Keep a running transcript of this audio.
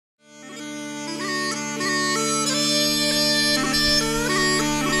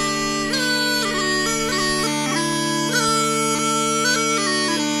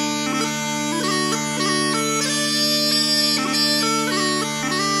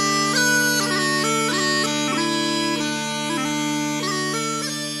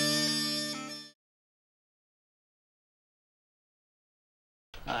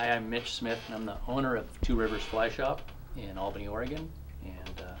Hi, I'm Mitch Smith, and I'm the owner of Two Rivers Fly Shop in Albany, Oregon.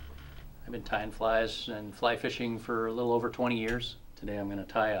 And I've been tying flies and fly fishing for a little over 20 years. Today I'm going to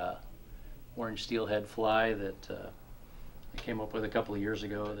tie a orange steelhead fly that I came up with a couple of years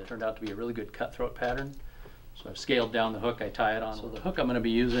ago that turned out to be a really good cutthroat pattern. So I've scaled down the hook I tie it on. So the hook I'm going to be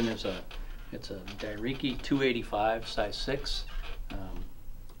using is it's a Dairiki 285 size 6.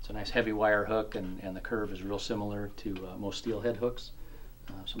 It's a nice heavy wire hook, and the curve is real similar to most steelhead hooks.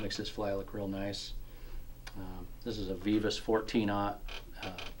 So it makes this fly look real nice. This is a Vivus 14-aught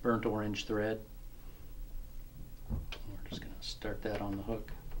burnt orange thread. We're just going to start that on the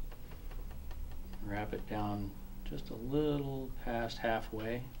hook. Wrap it down just a little past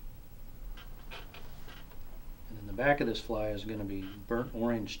halfway. And then the back of this fly is going to be burnt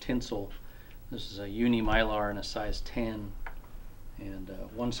orange tinsel. This is a uni mylar in a size 10. And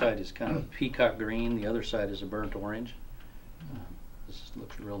one side is kind of peacock green, the other side is a burnt orange. This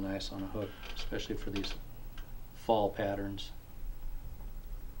looks real nice on a hook, especially for these fall patterns.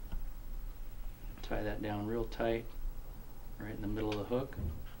 Tie that down real tight, right in the middle of the hook.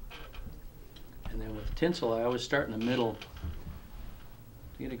 And then with tinsel, I always start in the middle.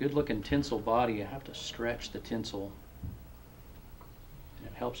 To get a good looking tinsel body, you have to stretch the tinsel. And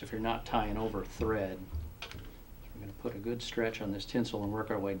it helps if you're not tying over thread. So we're going to put a good stretch on this tinsel and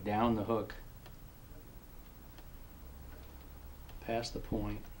work our way down the hook past the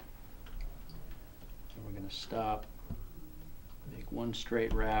point. And we're going to stop, make one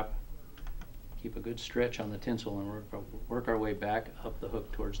straight wrap, keep a good stretch on the tinsel, and work our way back up the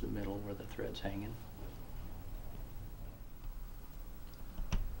hook towards the middle where the thread's hanging.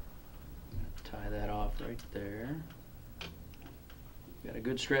 Tie that off right there. Got a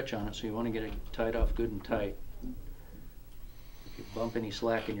good stretch on it, so you want to get it tied off good and tight. If you bump any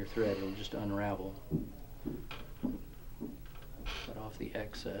slack in your thread, it'll just unravel. Cut off the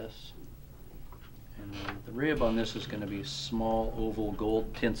excess. And the rib on this is going to be small oval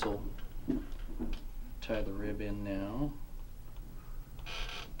gold tinsel. Tie the rib in now.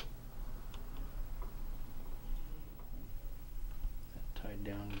 Tied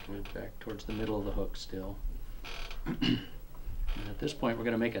down good back towards the middle of the hook still. And at this point we're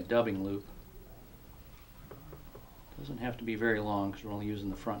going to make a dubbing loop. Doesn't have to be very long because we're only using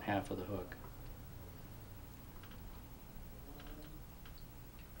the front half of the hook.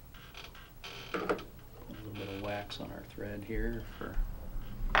 A little bit of wax on our thread here for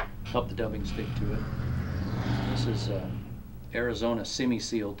help the dubbing stick to it. This is Arizona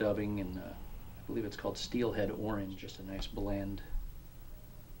semi-seal dubbing, and I believe it's called Steelhead Orange. Just a nice blend.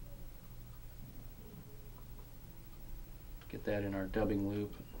 Get that in our dubbing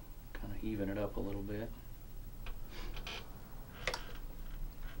loop, kind of even it up a little bit.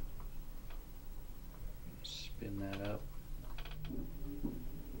 Spin that up.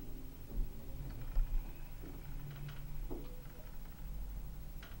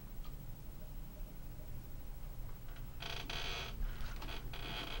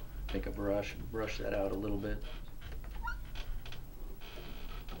 Take a brush and brush that out a little bit.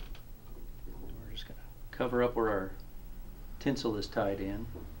 We're just going to cover up where our tinsel is tied in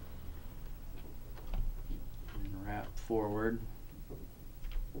and wrap forward.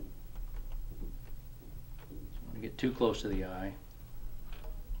 Don't want to get too close to the eye.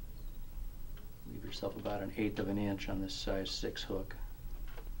 Leave yourself about 1/8 of an inch on this size 6 hook.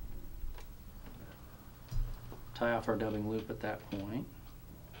 Tie off our dubbing loop at that point.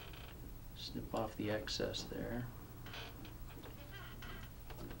 Snip off the excess there.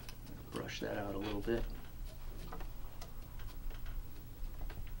 Brush that out a little bit.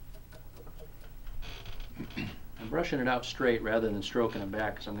 I'm brushing it out straight rather than stroking it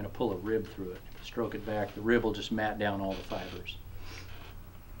back because I'm going to pull a rib through it. If you stroke it back, the rib will just mat down all the fibers.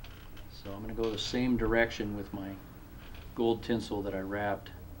 So I'm going to go the same direction with my gold tinsel that I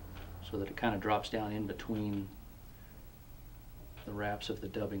wrapped so that it kind of drops down in between the wraps of the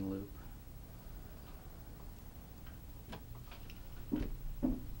dubbing loop.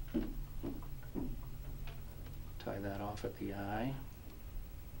 Tie that off at the eye.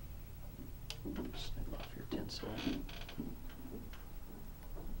 Snip off your tinsel.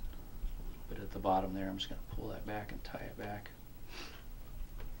 But at the bottom there, I'm just going to pull that back and tie it back.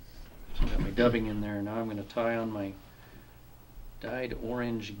 So I've got my dubbing in there. Now I'm going to tie on my dyed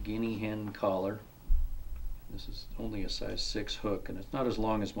orange guinea hen collar. This is only a size 6 hook, and it's not as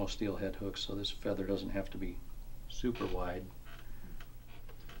long as most steelhead hooks, so this feather doesn't have to be super wide.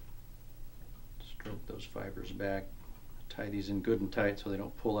 Stroke those fibers back. Tie these in good and tight so they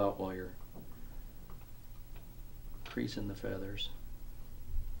don't pull out while you're creasing the feathers.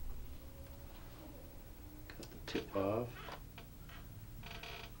 Cut the tip off.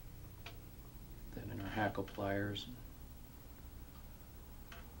 hackle pliers.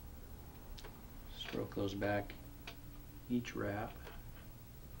 Stroke those back each wrap.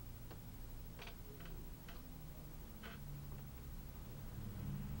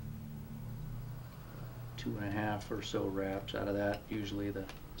 Two and a half or so wraps out of that. Usually the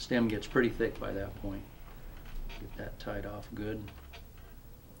stem gets pretty thick by that point. Get that tied off good.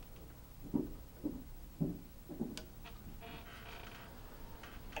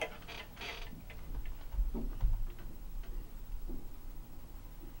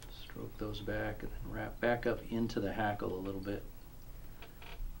 Stroke those back and then wrap back up into the hackle a little bit.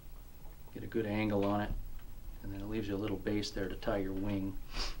 Get a good angle on it, and then it leaves you a little base there to tie your wing.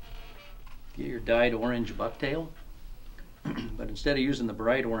 Get your dyed orange bucktail, but instead of using the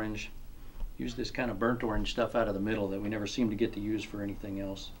bright orange, use this kind of burnt orange stuff out of the middle that we never seem to get to use for anything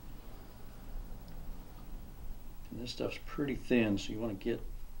else. And this stuff's pretty thin, so you want to get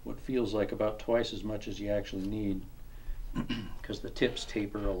what feels like about twice as much as you actually need, because the tips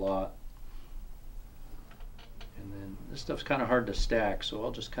taper a lot. And then this stuff's kind of hard to stack, so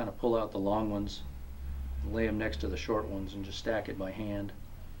I'll just kind of pull out the long ones and lay them next to the short ones and just stack it by hand.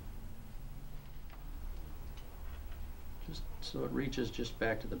 So it reaches just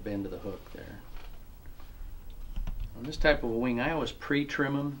back to the bend of the hook there. On this type of a wing, I always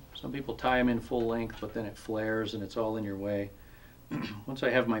pre-trim them. Some people tie them in full length, but then it flares and it's all in your way. Once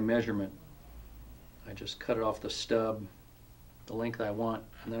I have my measurement, I just cut it off the stub the length I want,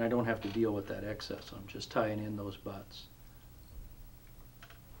 and then I don't have to deal with that excess. I'm just tying in those butts.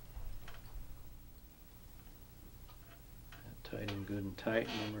 Tied in good and tight,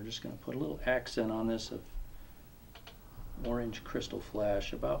 and then we're just going to put a little accent on this of orange crystal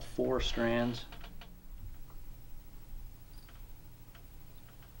flash, about 4 strands.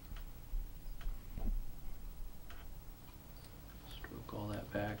 Stroke all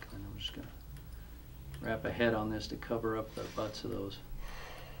that back, and then I'm just going to wrap a head on this to cover up the butts of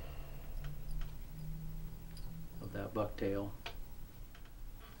that bucktail.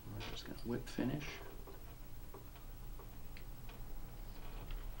 We're just going to whip finish.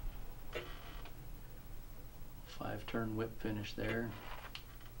 Five-turn whip finish there.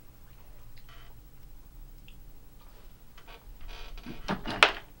 And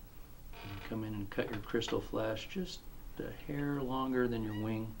come in and cut your crystal flash just a hair longer than your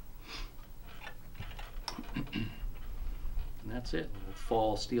wing. And that's it. A little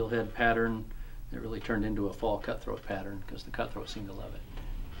fall steelhead pattern that really turned into a fall cutthroat pattern because the cutthroat seemed to love it.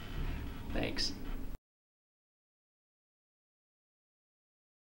 Thanks.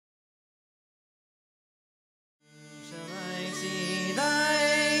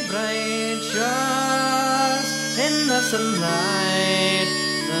 Bright shores in the sunlight,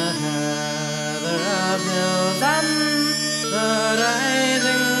 the heather of hills and the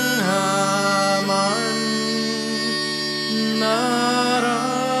rising of morn, the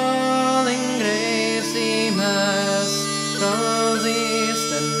rolling grassy mist rose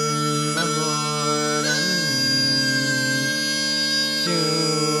east in the morning to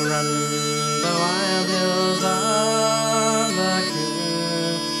run the wild hills of the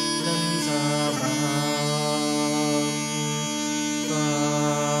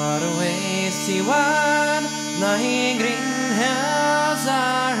seaward, the green hills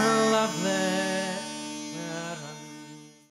are